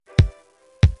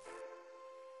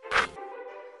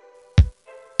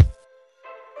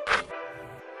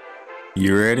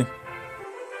You ready?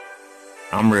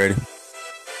 I'm ready.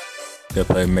 The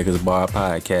Playmakers Bar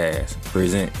Podcast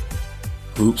present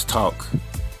Hoops Talk,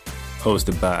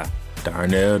 hosted by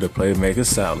Darnell the Playmaker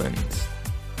Salins.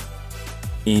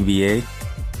 NBA,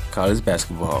 college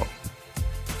basketball,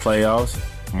 playoffs,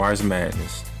 March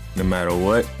Madness. No matter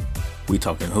what, we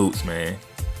talking hoops, man.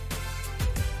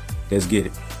 Let's get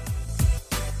it.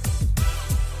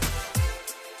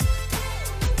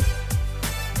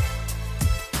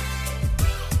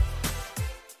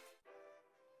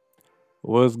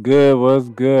 What's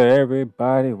good,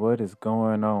 everybody? What is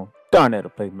going on? Darnell the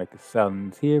Playmaker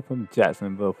Salins here from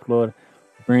Jacksonville, Florida,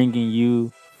 bringing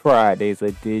you Friday's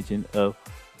edition of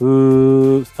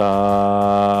Hoops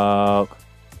Talk.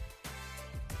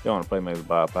 You're on the Playmakers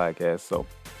Bar Podcast. So,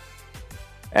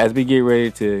 as we get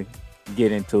ready to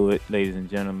get into it, ladies and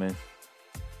gentlemen,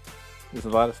 there's a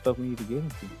lot of stuff we need to get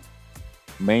into.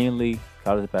 Mainly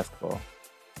college basketball.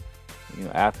 You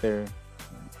know, after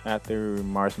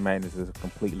March Madness is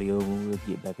completely over, we'll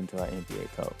get back into our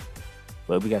NBA talk.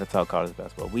 But we got to talk college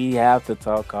basketball. We have to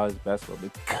talk college basketball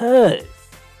because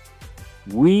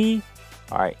we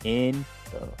are in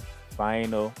the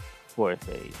Final Four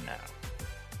phase now.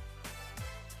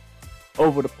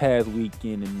 Over the past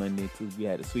weekend and Monday and Tuesday, we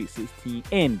had the Sweet 16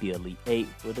 and the Elite 8.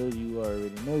 For those of you who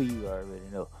already know, you already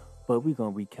know. But we're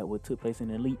going to recap what took place in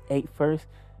the Elite 8 first.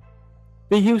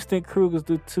 The Houston Cougars,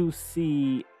 the 2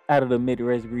 seed, out of the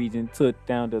Midwest region, took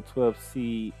down the 12th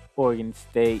seed Oregon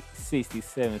State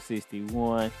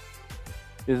 67-61.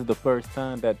 This is the first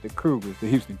time that the Cougars, the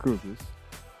Houston Cougars,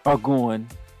 are going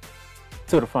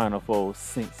to the Final Four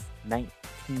since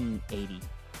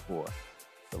 1984.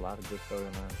 It's a lot of good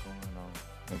storylines going on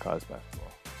in college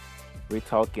basketball. We're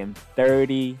talking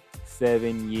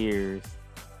 37 years,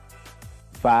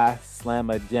 5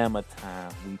 slammer jammer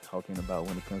time we talking about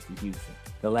when it comes to Houston.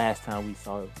 The last time we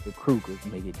saw the Cougars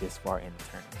make it this far in the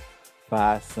tournament.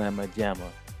 5 slammer jammer.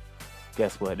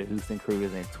 Guess what? The Houston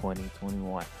Cougars in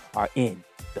 2021 are in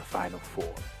the Final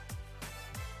Four.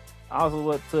 Also,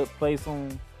 what took place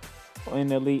in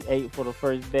the Elite 8 for the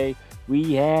first day,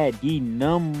 we had the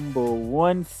number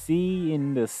 1 seed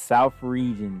in the South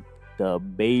region. The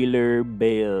Baylor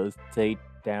Bears take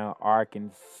down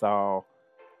Arkansas,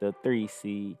 the 3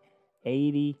 seed,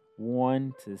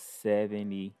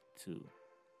 81-72.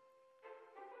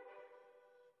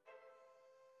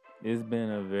 It's been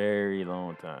a very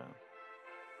long time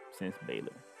since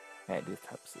Baylor had this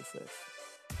type of success.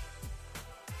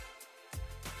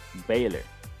 Baylor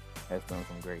has done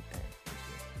some great things this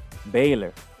year.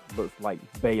 Baylor looks like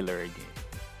Baylor again.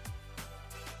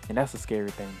 And that's a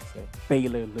scary thing to say.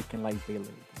 Baylor looking like Baylor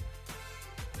again.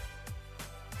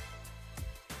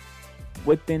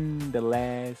 Within the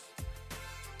last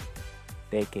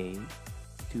decade,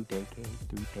 2 decades,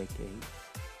 3 decades,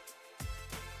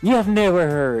 you have never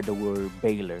heard the word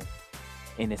Baylor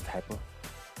in this type of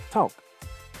talk.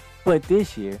 But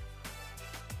this year,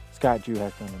 Scott Drew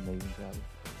has done an amazing job.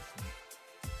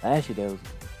 Last year that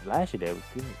was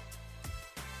good.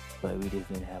 But we just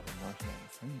didn't have a March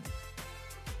Madness tournament.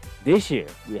 This year,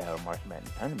 we have a March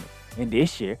Madness tournament. And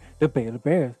this year, the Baylor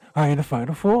Bears are in the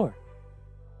Final Four.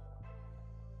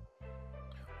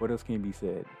 What else can be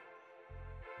said?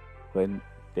 But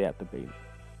they have to Baylor.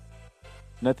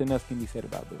 Nothing else can be said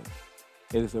about Baylor.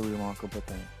 It is a remarkable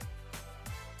thing.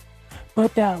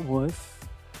 But that was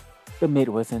the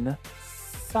Midwest and the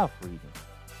South region.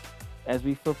 As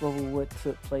we flip over what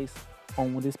took place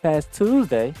on this past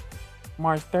Tuesday,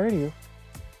 March 30th,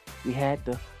 we had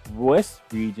the West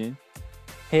region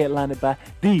headlined by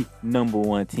the number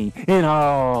 1 team in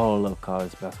all of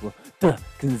college basketball, the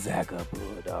Gonzaga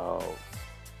Bulldogs,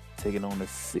 taking on the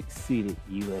 6th-seeded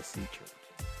USC Trojans.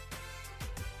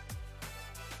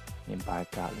 And by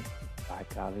golly.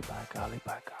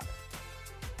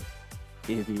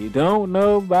 If you don't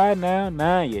know by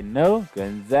now you know.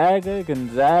 Gonzaga.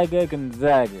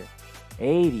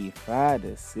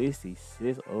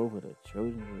 85-66 over the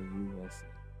Trojans of USC.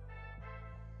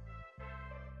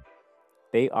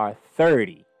 They are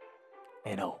 30-0.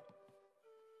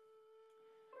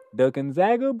 The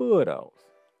Gonzaga Bulldogs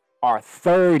are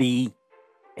 30-0.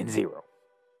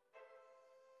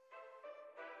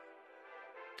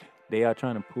 They are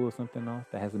trying to pull something off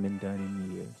that hasn't been done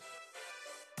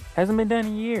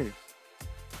in years.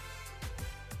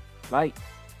 Like,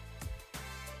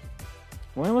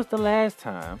 when was the last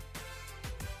time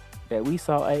that we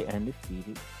saw a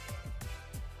undefeated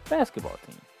basketball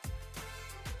team?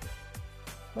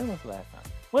 When was the last time?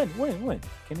 When?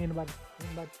 Can anybody?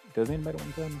 Does anybody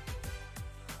want to tell me?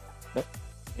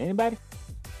 Anybody?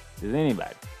 Does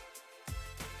anybody?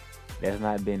 There's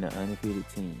not been an undefeated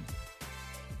team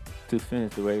to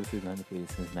finish the regular season undefeated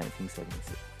since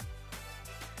 1976.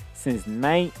 Since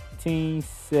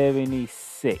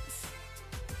 1976.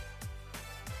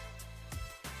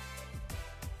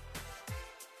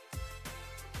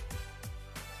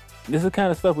 This is the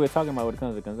kind of stuff we're talking about when it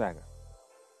comes to Gonzaga.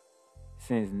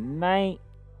 Since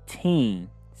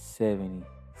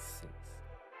 1976.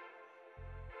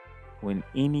 When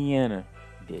Indiana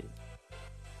did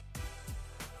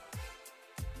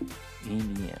it.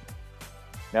 Indiana.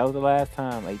 That was the last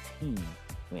time a team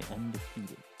went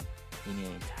undefeated in the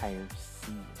entire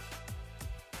season.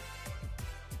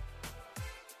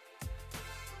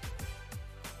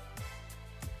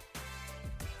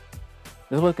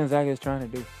 This is what Gonzaga is trying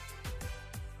to do.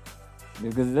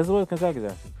 Because this is what Gonzaga is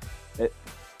after.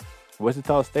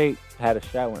 Wichita State had a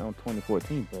shot on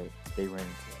 2014, but they ran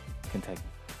into Kentucky.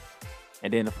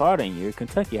 And then the following year,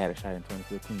 Kentucky had a shot in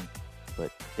 2015,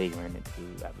 but they ran into,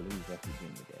 I believe, West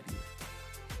Virginia that year.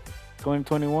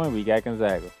 2021, we got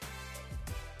Gonzaga.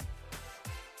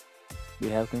 We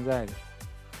have Gonzaga.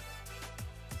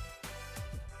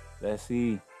 Let's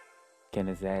see, can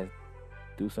Gonzaga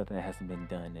do something that hasn't been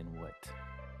done in what?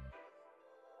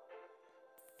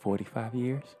 45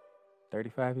 years?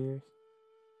 35 years?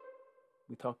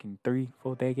 We talking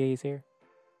 3-4 decades here?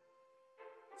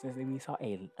 Since we saw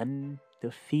a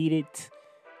undefeated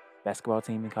basketball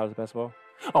team in college basketball.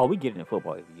 Oh, we get it in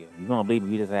football every year. You don't believe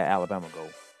me? We just had Alabama go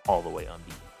all the way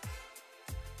unbeaten.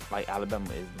 Like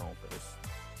Alabama is known for this.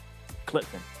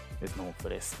 Clemson is known for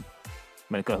this.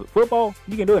 When it comes to football,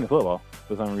 you can do it in football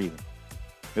for some reason.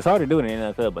 It's hard to do it in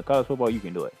the NFL, but college football, you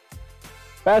can do it.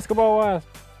 Basketball wise,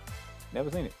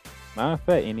 never seen it. Matter of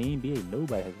fact, in the NBA,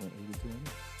 nobody has won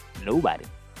 82-0. Nobody.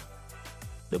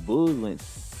 The Bulls went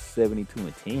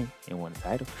 72-10 and won the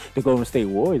title. The Golden State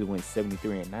Warriors went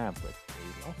 73-9, but they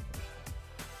lost.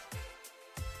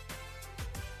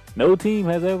 No team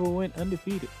has ever went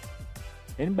undefeated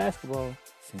in basketball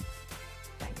since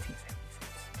 1976.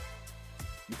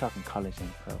 You're talking college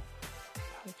and pro.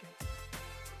 College and pro.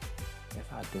 That's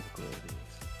how difficult it is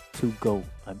to go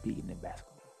unbeaten in basketball.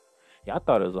 Y'all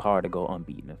thought it was hard to go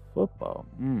unbeaten in football.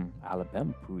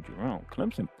 Alabama proved you wrong.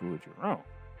 Clemson proved you wrong.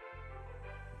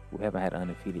 We haven't had an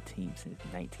undefeated team since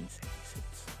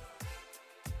 1976.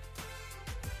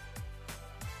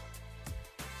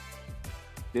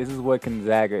 This is what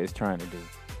Gonzaga is trying to do.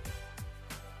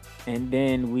 And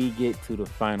then we get to the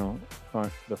final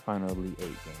Elite 8 game.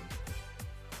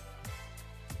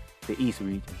 The East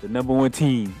region, the number one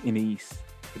team in the East,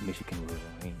 the Michigan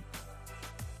Wolverines.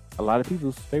 A lot of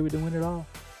people's favorite to win it all.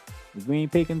 If we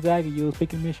ain't picking Gonzaga, you was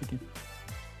picking Michigan.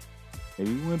 If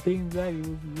you weren't picking Gonzaga,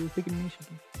 you was picking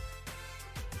Michigan.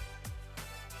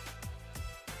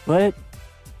 But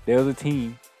there was a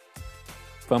team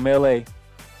from LA,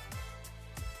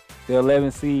 the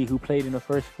 11th seed, who played in the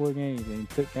first 4 games and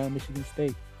took down Michigan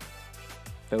State.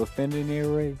 That was standing in their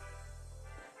array.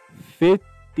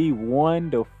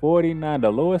 51-49,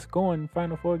 the lowest scoring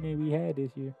Final Four game we had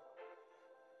this year.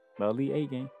 The Elite 8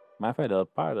 game. Matter of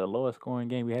fact, probably the lowest scoring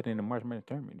game we had in the March Madness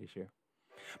tournament this year.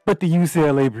 But the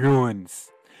UCLA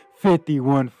Bruins,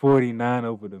 51-49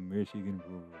 over the Michigan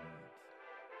Wolverines.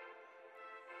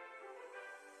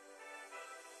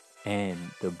 And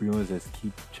the Bruins just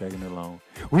keep chugging along.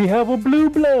 We have a blue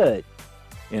blood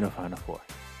in the Final Four.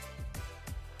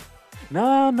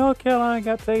 No, North Carolina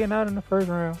got taken out in the first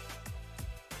round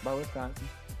by Wisconsin.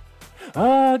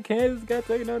 Kansas got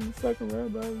taken out in the second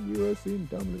round by USC in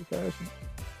dominant fashion.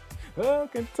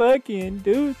 Kentucky and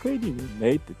Duke couldn't even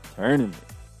make the tournament.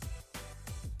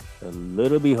 But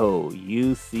little behold,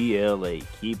 UCLA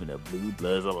keeping the Blue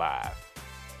Bloods alive.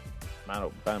 Matter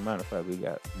of fact, we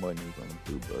got more news on the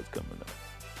Blue Bloods coming up.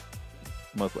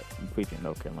 Most likely, I'm preaching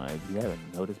North Carolina. If you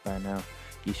haven't noticed by now,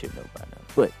 you should know by now.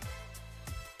 But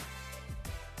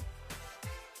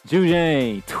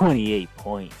Jujane, 28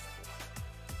 points.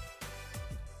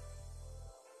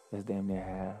 That's damn near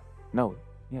half. No,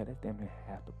 yeah, that's damn near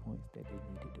half the points that they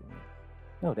needed to win.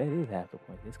 No, that is half the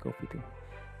points. They scored 51.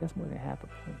 That's more than half the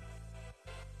points.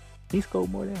 He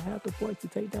scored more than half the points to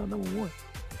take down number 1.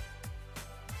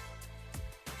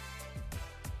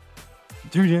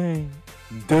 Jujane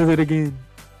does it again.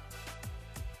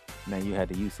 Now you had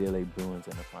the UCLA Bruins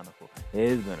in the Final Four.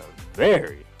 It's been a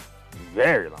very,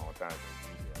 very long time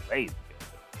since UCLA's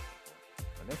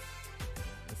been.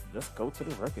 Let's go to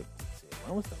the record.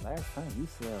 When was the last time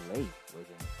UCLA was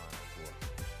in the Final Four?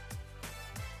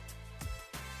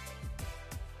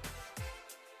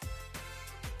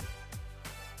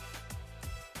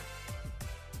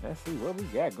 Let's see what we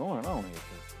got going on here.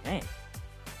 Man.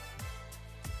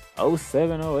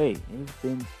 07-08. It's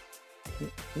been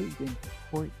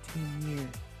 14 years.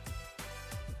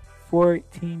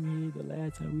 14 years, the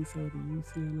last time we saw the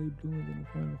UCLA Bruins in the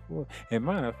Final Four. And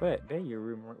matter of fact, that year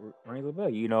rings a bell.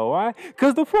 You know why?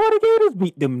 Because the Florida Gators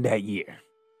beat them that year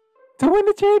to win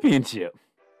the championship.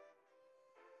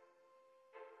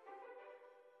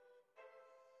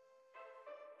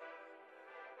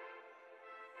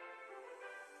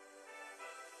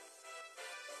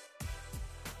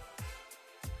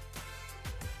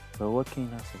 So what can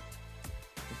I say?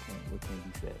 What can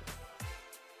be said?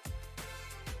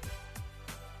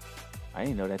 I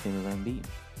didn't know that team was unbeaten.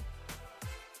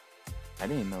 I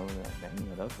didn't know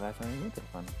that was the last time we went to the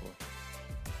Final Four.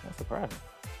 That's surprising.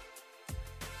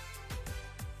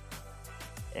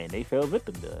 And they fell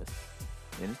victim to us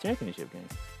in the championship game.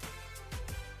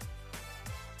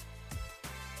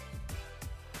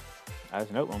 I was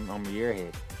nope, I'm a year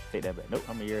ahead. Take that back. Nope,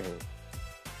 I'm a year ahead.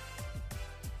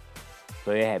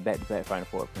 So they had back-to-back Final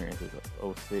Four appearances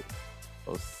of 06,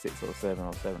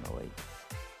 07, 07, 08.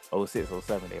 06,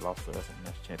 07, they lost to us in the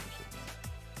national championship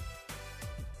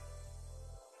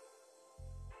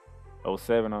game.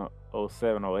 07,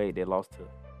 08, they lost to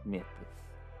Memphis.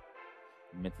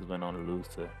 Memphis went on to lose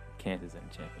to Kansas in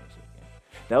the championship game.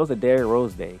 That was the Derrick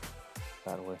Rose day,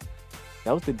 by the way.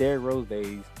 That was the Derrick Rose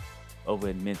days over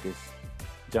in Memphis.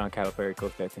 John Calipari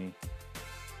coached that team.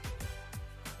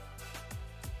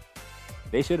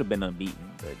 They should have been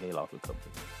unbeaten, but they lost a couple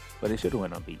of games. But they should have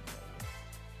went unbeaten that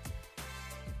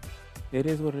year. It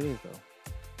is what it is, though.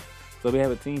 So we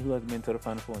have a team who has been to the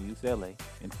Final Four in UCLA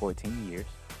in 14 years.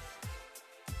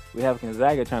 We have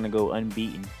Gonzaga trying to go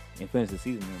unbeaten and finish the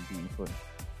season unbeaten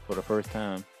for the first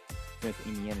time since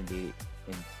Indiana did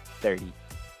in 30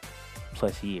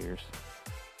 plus years.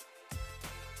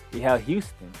 We have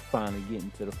Houston finally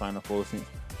getting to the Final Four since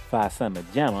Phi Summer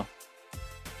Jamma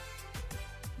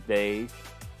days.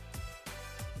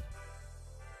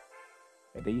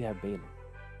 And then you have Baylor,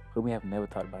 who we have never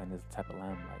talked about in this type of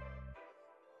limelight.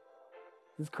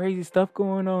 There's crazy stuff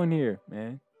going on here,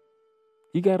 man.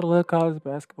 You gotta love college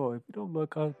basketball. If you don't love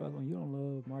college basketball, you don't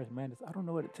love March Madness. I don't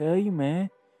know what to tell you, man.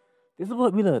 This is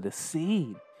what we love to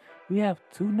see. We have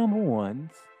 2 number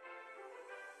ones.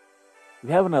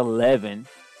 We have an 11.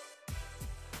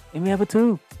 And we have a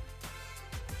 2.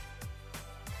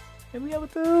 And we have a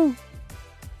 2.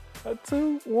 A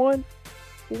 2, 1,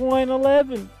 1,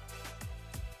 11.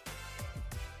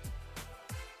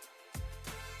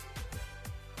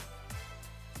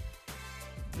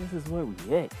 This is where we at,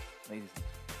 ladies and gentlemen.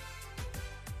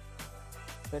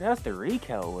 But that's the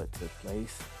recap of what took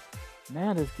place.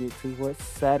 Now let's get to what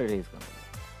Saturday's going to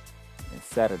be. And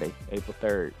Saturday, April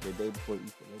 3rd, the day before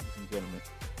Easter, ladies and gentlemen.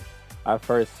 Our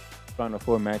first Final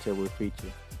Four matchup will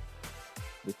feature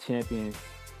the champions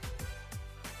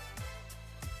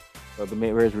of the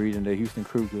Midwest region, the Houston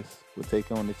Cougars, will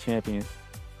take on the champions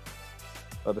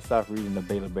of the South region, the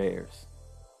Baylor Bears.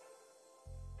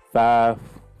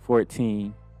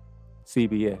 5-14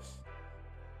 CBS.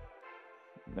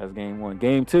 That's game 1.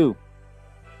 Game 2,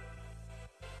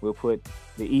 we'll put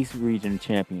the East region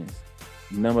champions,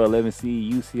 number 11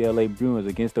 seed UCLA Bruins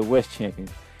against the West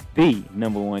champions, the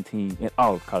number 1 team in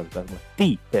all of college basketball,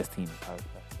 the best team in college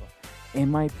basketball,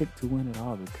 and might pick to win it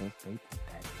all because they think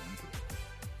that game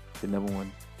good. The number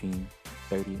 1 team,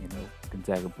 30-0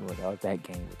 Gonzaga Bulldogs. That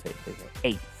game will take place at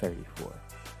 8:34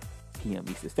 p.m.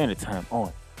 Eastern Standard Time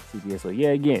on CBS. So yeah,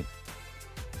 again,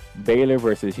 Baylor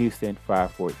versus Houston,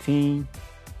 5-14.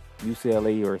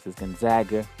 UCLA versus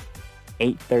Gonzaga,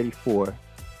 8:34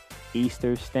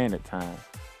 Eastern Standard Time.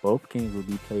 Both games will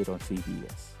be played on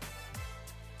CBS.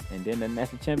 And then the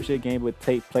national championship game will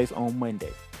take place on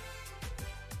Monday.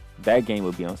 That game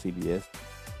will be on CBS.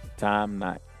 Time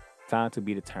to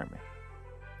be determined.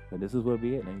 But this is what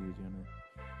we at, ladies and gentlemen.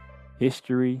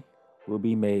 History will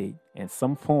be made in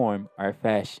some form or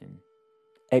fashion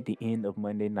at the end of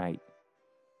Monday night,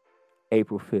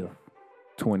 April 5th,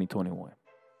 2021.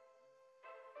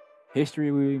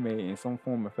 History will be made in some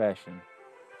form or fashion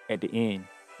at the end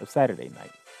of Saturday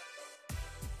night,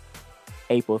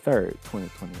 April 3rd,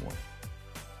 2021.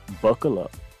 Buckle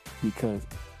up because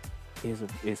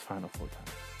it's Final Four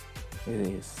time. It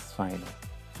is Final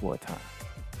Four time.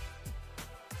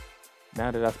 Now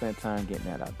that I spent time getting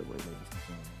that out the way, ladies and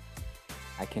gentlemen,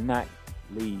 I cannot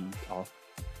leave off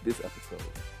this episode.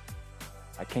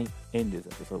 I can't end this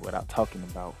episode without talking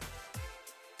about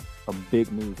some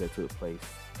big news that took place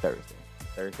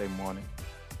Thursday morning.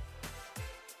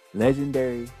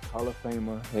 Legendary Hall of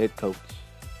Famer head coach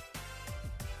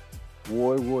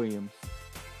Ward Williams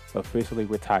officially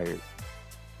retired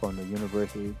from the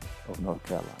University of North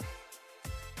Carolina.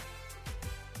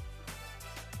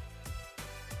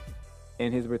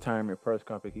 In his retirement press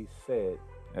conference, he said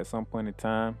at some point in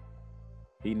time,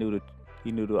 He knew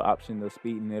the option of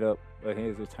speeding it up of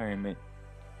his retirement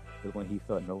was when he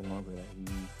felt no longer that he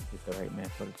is the right man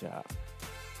for the job.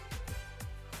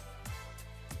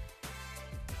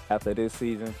 After this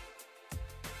season,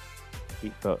 he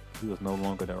felt he was no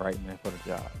longer the right man for the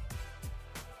job.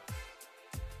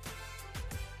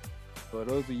 For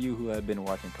those of you who have been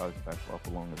watching college basketball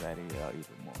for longer, that is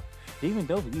even more. Even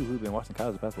those of you who've been watching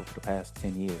college basketball for the past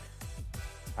 10 years,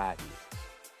 5 years,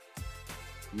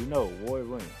 you know Roy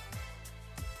Williams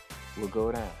will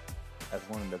go down as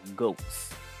one of the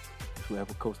GOATs to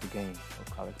ever coach the game of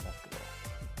college basketball.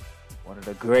 One of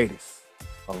the greatest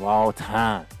of all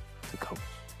time to coach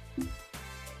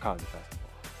college basketball.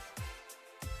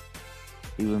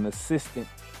 He was an assistant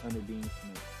under Dean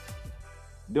Smith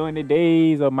during the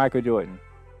days of Michael Jordan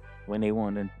when they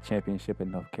won the championship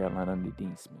in North Carolina under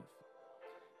Dean Smith.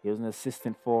 He was an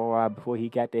assistant for a while before he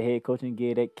got the head coaching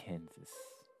gig at Kansas.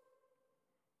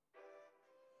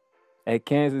 At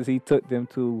Kansas, he took them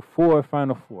to 4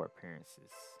 Final Four appearances,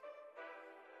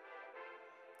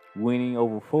 winning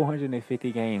over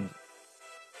 450 games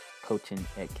coaching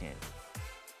at Kansas.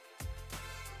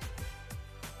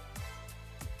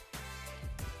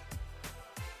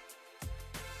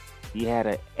 He had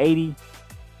an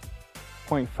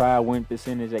 80.5 win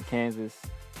percentage at Kansas,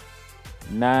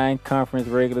 9 conference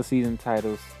regular season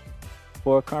titles,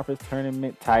 4 conference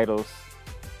tournament titles,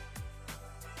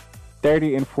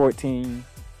 30-14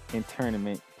 in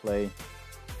tournament play,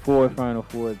 4 Final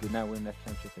Fours. Did not win that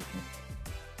championship at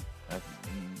Kansas.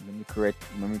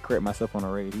 Let me correct myself on the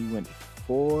rate. He went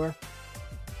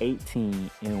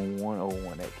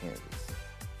 4-18-101 at Kansas.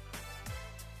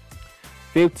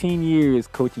 15 years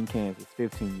coaching Kansas.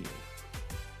 15 years.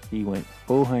 He went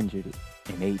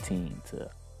 418 to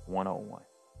 101.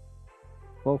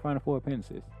 4 Final Four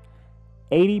appearances.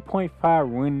 80.5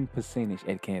 win percentage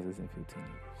at Kansas in 15 years.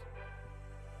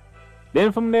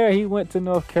 Then from there, he went to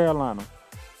North Carolina.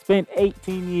 Spent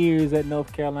 18 years at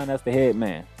North Carolina as the head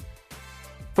man.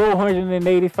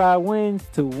 485 wins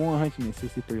to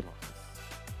 163 losses.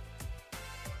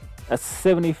 A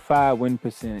 75 win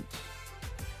percentage.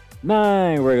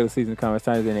 9 regular season conference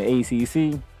titles in the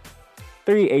ACC.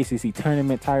 3 ACC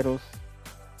tournament titles.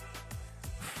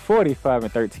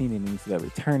 45-13 in the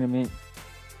NCAA tournament.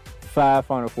 5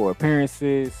 Final Four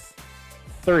appearances.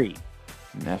 3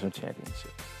 national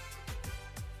championships.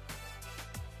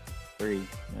 3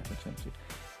 national championships.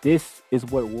 This is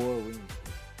what Roy Williams did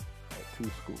at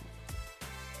 2 schools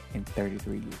in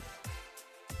 33 years.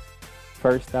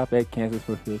 First stop at Kansas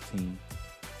for 15,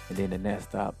 and then the next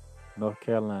stop, North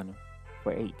Carolina,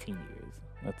 for 18 years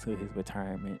until his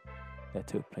retirement that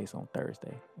took place on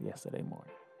yesterday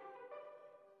morning.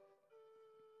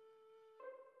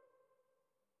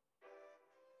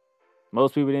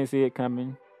 Most people didn't see it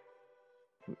coming.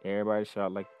 Everybody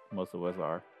shocked like most of us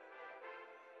are.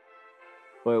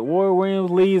 But Roy Williams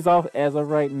leads off as of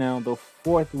right now the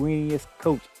 4th winningest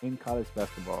coach in college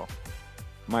basketball.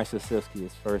 Mike Krzyzewski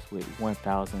is first with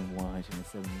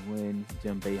 1,170 wins.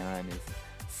 Jim Boeheim is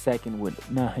second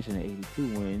with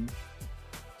 982 wins.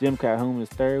 Jim Calhoun is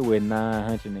third with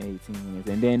 918 wins.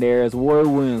 And then there's Roy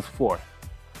Williams fourth,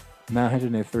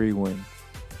 903 wins.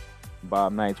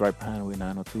 Bob Knight's right behind him with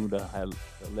 902, the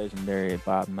legendary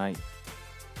Bob Knight.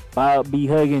 Bob B.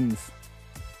 Huggins,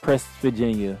 Press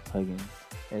Virginia Huggins,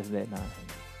 as that 900.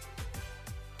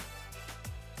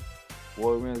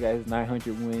 Roy Williams got his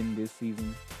 900 win this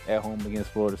season at home against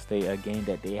Florida State, a game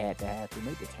that they had to have to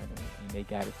make the tournament, and they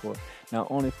got it for not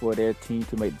only for their team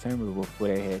to make the tournament, but for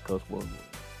their head coach, Roy Williams.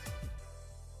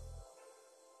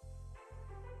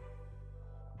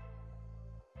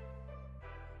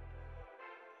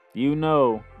 You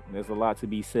know, there's a lot to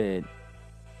be said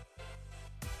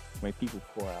when people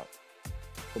pour out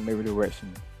from every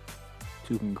direction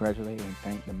to congratulate and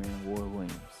thank the man Roy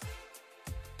Williams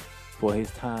for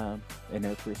his time and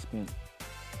effort spent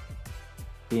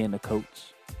being a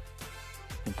coach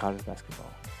in college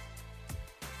basketball.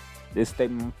 This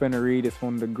statement I'm finna read is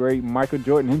from the great Michael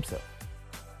Jordan himself.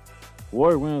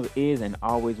 Roy Williams is and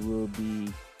always will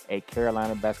be a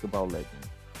Carolina basketball legend.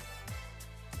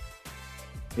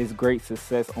 His great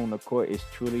success on the court is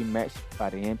truly matched by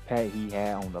the impact he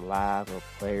had on the lives of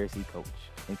players he coached,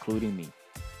 including me.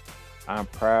 I'm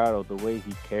proud of the way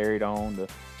he carried on the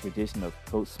tradition of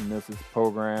Coach Smith's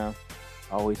program,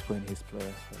 always putting his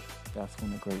players first. That's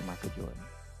from the great Michael Jordan.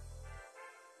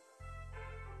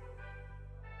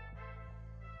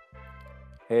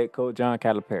 Head coach John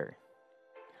Calipari.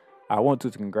 I want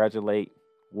to congratulate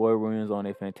Roy Williams on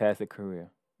a fantastic career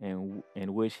and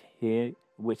wish he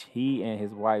and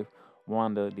his wife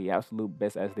Wanda the absolute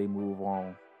best as they move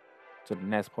on to the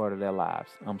next part of their lives.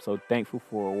 I'm so thankful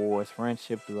for Ward's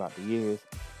friendship throughout the years.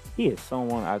 He is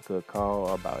someone I could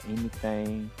call about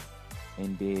anything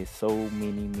and did so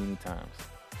many times.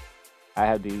 I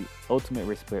have the ultimate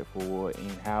respect for Ward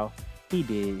and how he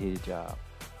did his job.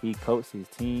 He coached his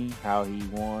team, how he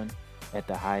won at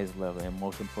the highest level, and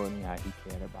most importantly, how he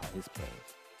cared about his players.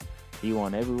 He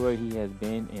won everywhere he has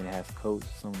been and has coached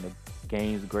some of the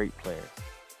game's great players.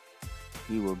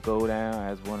 He will go down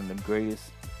as one of the greatest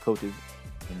coaches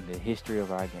in the history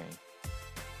of our game.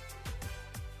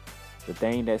 The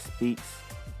thing that speaks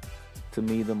to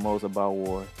me the most about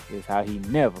Ward is how he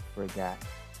never forgot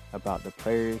about the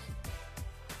players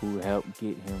who helped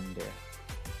get him there.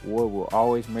 Ward will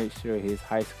always make sure his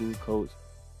high school coach,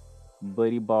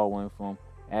 Buddy Baldwin from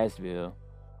Asheville,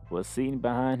 was sitting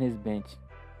behind his bench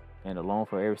and along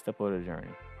for every step of the journey.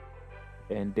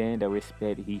 And then the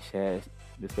respect he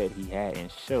had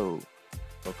and showed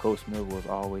for Coach Smith was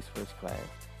always first class.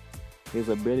 His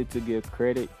ability to give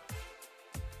credit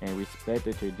and respect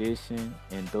the tradition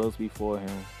and those before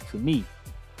him, to me,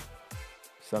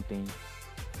 something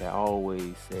that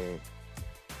always said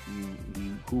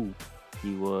who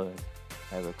he was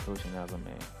as a coach and as a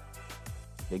man.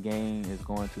 The game is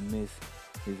going to miss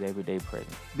his everyday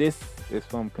presence. This is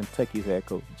from Kentucky's head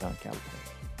coach, John Calipari.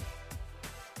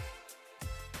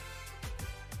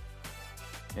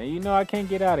 And you know I can't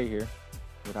get out of here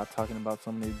without talking about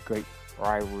some of the great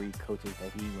rivalry coaches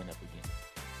that he went up against.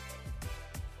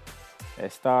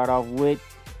 Let's start off with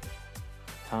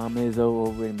Tom Izzo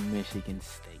over in Michigan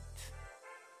State.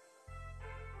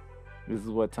 This is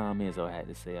what Tom Izzo had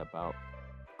to say about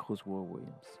Coach Ward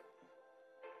Williams.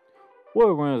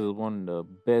 Ward Williams is one of the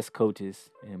best coaches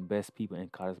and best people in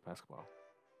college basketball.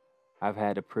 I've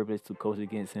had the privilege to coach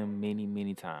against him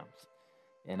many times,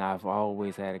 and I've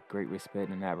always had a great respect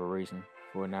and admiration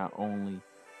for not only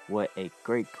what a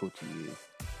great coach he is,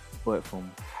 but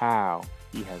from how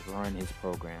he has run his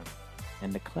program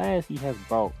and the class he has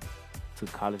brought to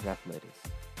college athletics.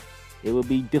 It would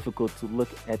be difficult to look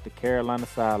at the Carolina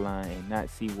sideline and not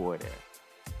see Ward there.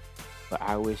 But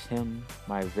I wish him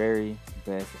my very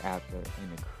best after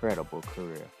an incredible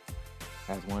career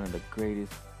as one of the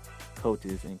greatest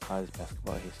coaches in college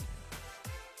basketball history.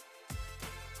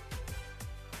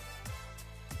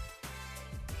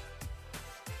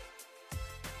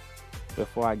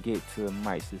 Before I get to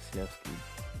Mike Krzyzewski,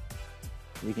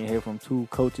 we can hear from two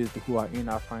coaches who are in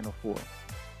our Final Four.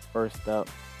 First up,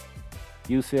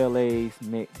 UCLA's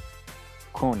Mick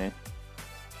Cronin.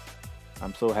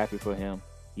 I'm so happy for him.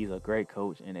 He's a great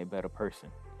coach and a better person.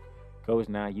 Coach,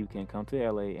 now you can come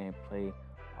to LA and play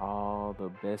all the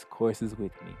best courses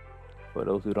with me. For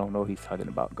those who don't know, he's talking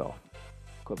about golf.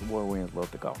 Because Ward Williams loves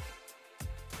the golf.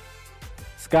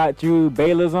 Scott Drew,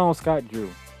 Baylor's own Scott Drew.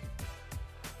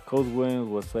 Coach Williams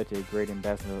was such a great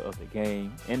ambassador of the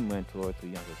game and mentor to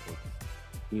younger coaches.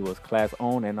 He was class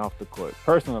on and off the court.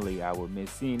 Personally, I would miss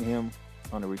seeing him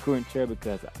on the recruiting chair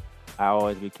because I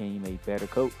always became a better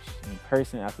coach in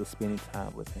person after spending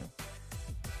time with him.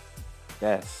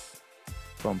 That's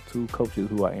from two coaches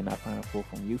who are in our Final Four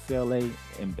from UCLA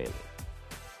and Baylor.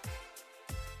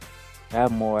 I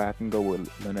have more. I can go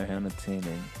with Leonard Hamilton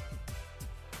and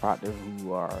Proctor,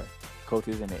 who are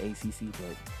coaches in the ACC,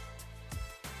 but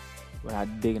we're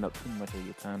not digging up too much of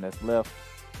your time that's left.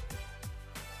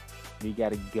 We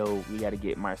gotta go. We gotta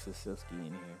get Mike Krzyzewski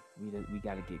in here. We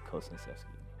gotta get Coach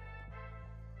Krzyzewski in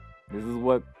here. This is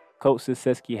what Coach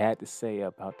Krzyzewski had to say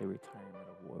about the retirement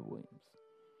of Ward Williams.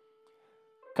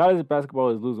 College basketball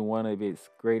is losing one of its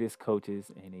greatest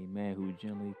coaches and a man who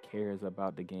genuinely cares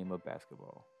about the game of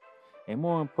basketball, and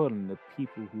more importantly, the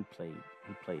people who play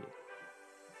it.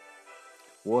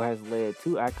 Ward has led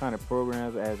two iconic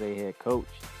programs as a head coach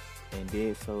and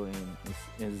did so in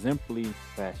exemplary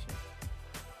fashion.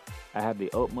 I have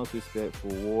the utmost respect for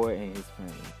Ward and his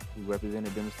family, who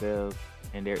represented themselves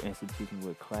and their institution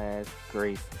with class,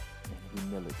 grace, and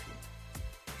humility.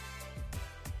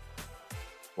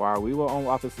 While we were on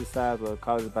opposite sides of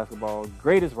college basketball's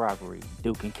greatest rivalry,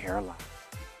 Duke and Carolina,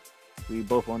 we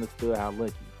both understood how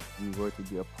lucky we were to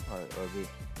be a part of it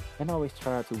and always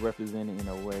tried to represent it in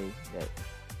a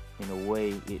way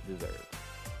it deserved.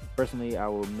 Personally, I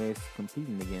will miss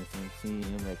competing against him, seeing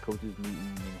him at coaches'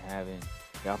 meetings and having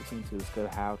the opportunity to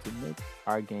discuss how to make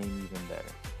our game even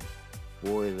better.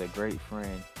 Ward is a great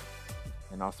friend,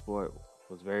 and our sport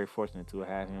was very fortunate to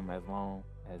have him as long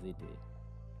as it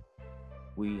did.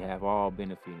 We have all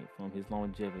benefited from his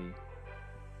longevity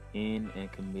in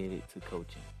and committed to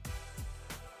coaching.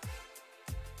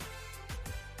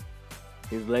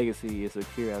 His legacy is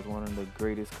secure as one of the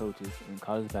greatest coaches in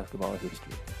college basketball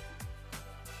history.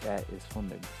 That is from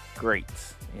the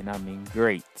greats, and I mean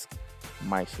greats,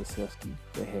 Mike Krzyzewski,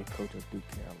 the head coach of Duke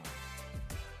Carolina.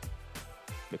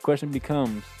 The question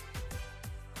becomes,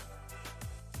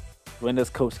 when does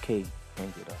Coach K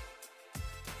hang it up?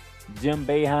 Jim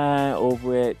Boeheim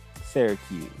over at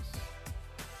Syracuse.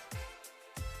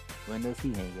 When does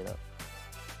he hang it up?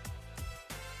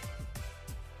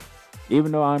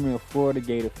 Even though I'm a Florida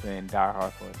Gator fan,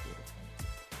 diehard Florida Gator fan,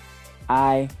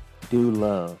 I do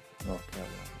love North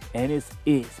Carolina. And it's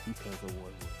because of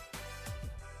Woodward.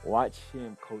 Watch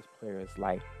him coach players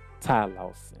like Ty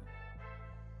Lawson,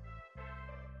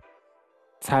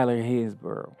 Tyler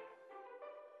Haysboro,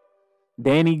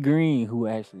 Danny Green, who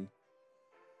actually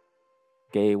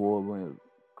gave Ward Williams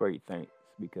great thanks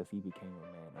because he became a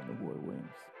man under Ward Williams.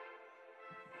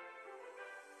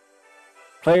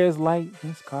 Players like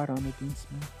Vince Carter on the Dean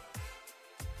Smith.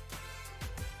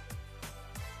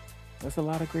 That's a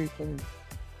lot of great players.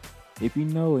 If you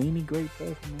know any great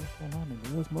players from North Carolina,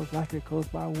 it was most likely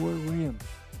coached by Ward Williams.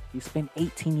 He spent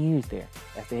 18 years there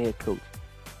as the head coach.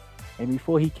 And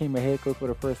before he became a head coach for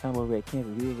the first time over at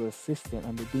Kansas, he was an assistant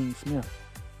under Dean Smith.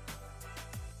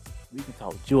 We can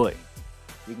talk Jordan.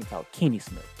 We can talk Kenny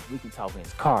Smith. We can talk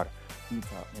Vince Carter. We can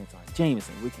talk Anton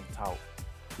Jameson. We can talk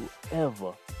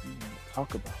whoever you want to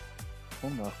talk about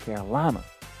from North Carolina.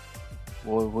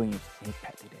 Ward Williams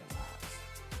impacted their lives.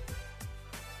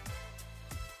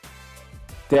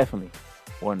 Definitely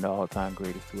one of the all-time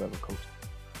greatest to ever coach.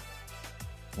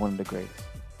 One of the greatest.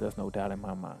 There's no doubt in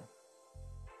my mind.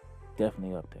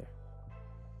 Definitely up there.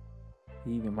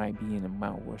 He even might be in the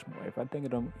Mount Rushmore. If I think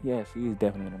of them, yes, he is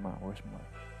definitely in the Mount Rushmore.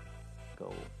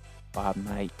 Go Bob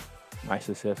Knight, Mike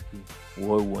Krzyzewski,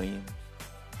 Ward Williams.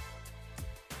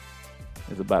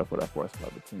 It's about for that first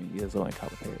spot between years old and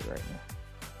Calipari right now.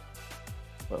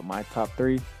 But my top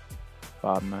three,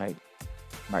 Bob Knight,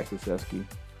 Mike Krzyzewski,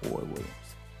 Ward Williams.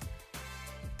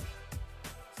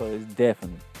 So it's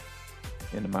definitely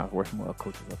in the Mount Rushmore of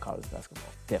coaches of college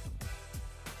basketball. Definitely.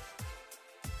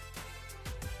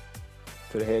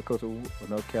 To the head coach of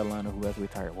North Carolina who has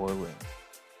retired, Ward Williams,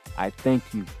 I thank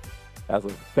you as a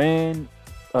fan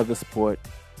of the sport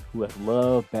who has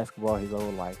loved basketball his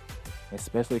whole life,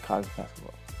 especially college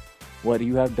basketball. What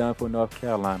you have done for North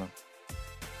Carolina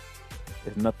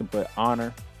is nothing but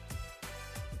honor.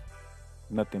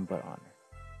 Nothing but honor.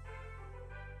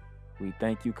 We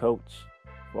thank you, Coach,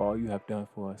 for all you have done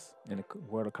for us in the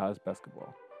world of college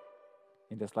basketball.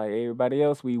 And just like everybody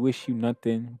else, we wish you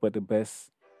nothing but the best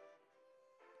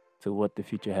to what the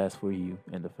future has for you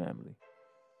and the family.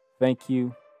 Thank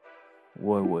you,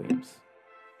 Ward Williams.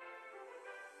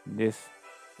 This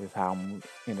is how I'm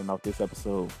ending off this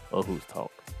episode of Who's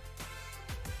Talk.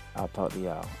 I'll talk to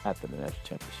y'all after the national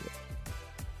championship.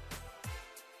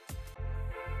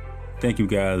 Thank you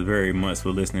guys very much for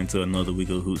listening to another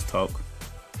week of Who's Talk.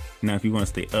 Now, if you want to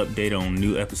stay updated on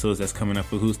new episodes that's coming up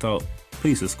for Who's Talk,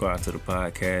 please subscribe to the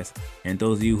podcast. And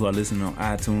those of you who are listening on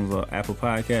iTunes or Apple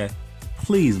Podcasts,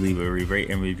 please leave a rate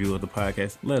and review of the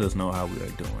podcast. Let us know how we are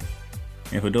doing.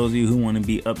 And for those of you who want to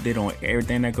be updated on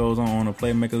everything that goes on the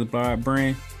Playmakers Blog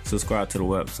brand, subscribe to the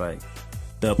website,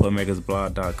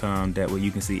 theplaymakersblog.com. That way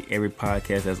you can see every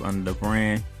podcast that's under the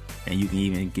brand. And you can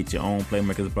even get your own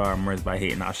Playmakers Blog merch by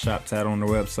hitting our shop tab on the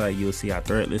website. You'll see our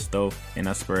Threadless store and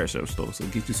our Spreadshirt store. So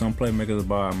get you some Playmakers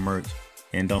Blog merch.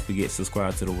 And don't forget,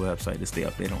 subscribe to the website to stay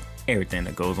updated on everything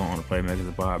that goes on the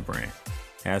Playmakers Blog brand.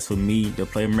 As for me, the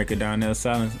Playmaker Darnell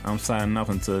Silence, I'm signing off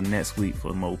until next week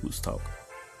for more Who's Talk.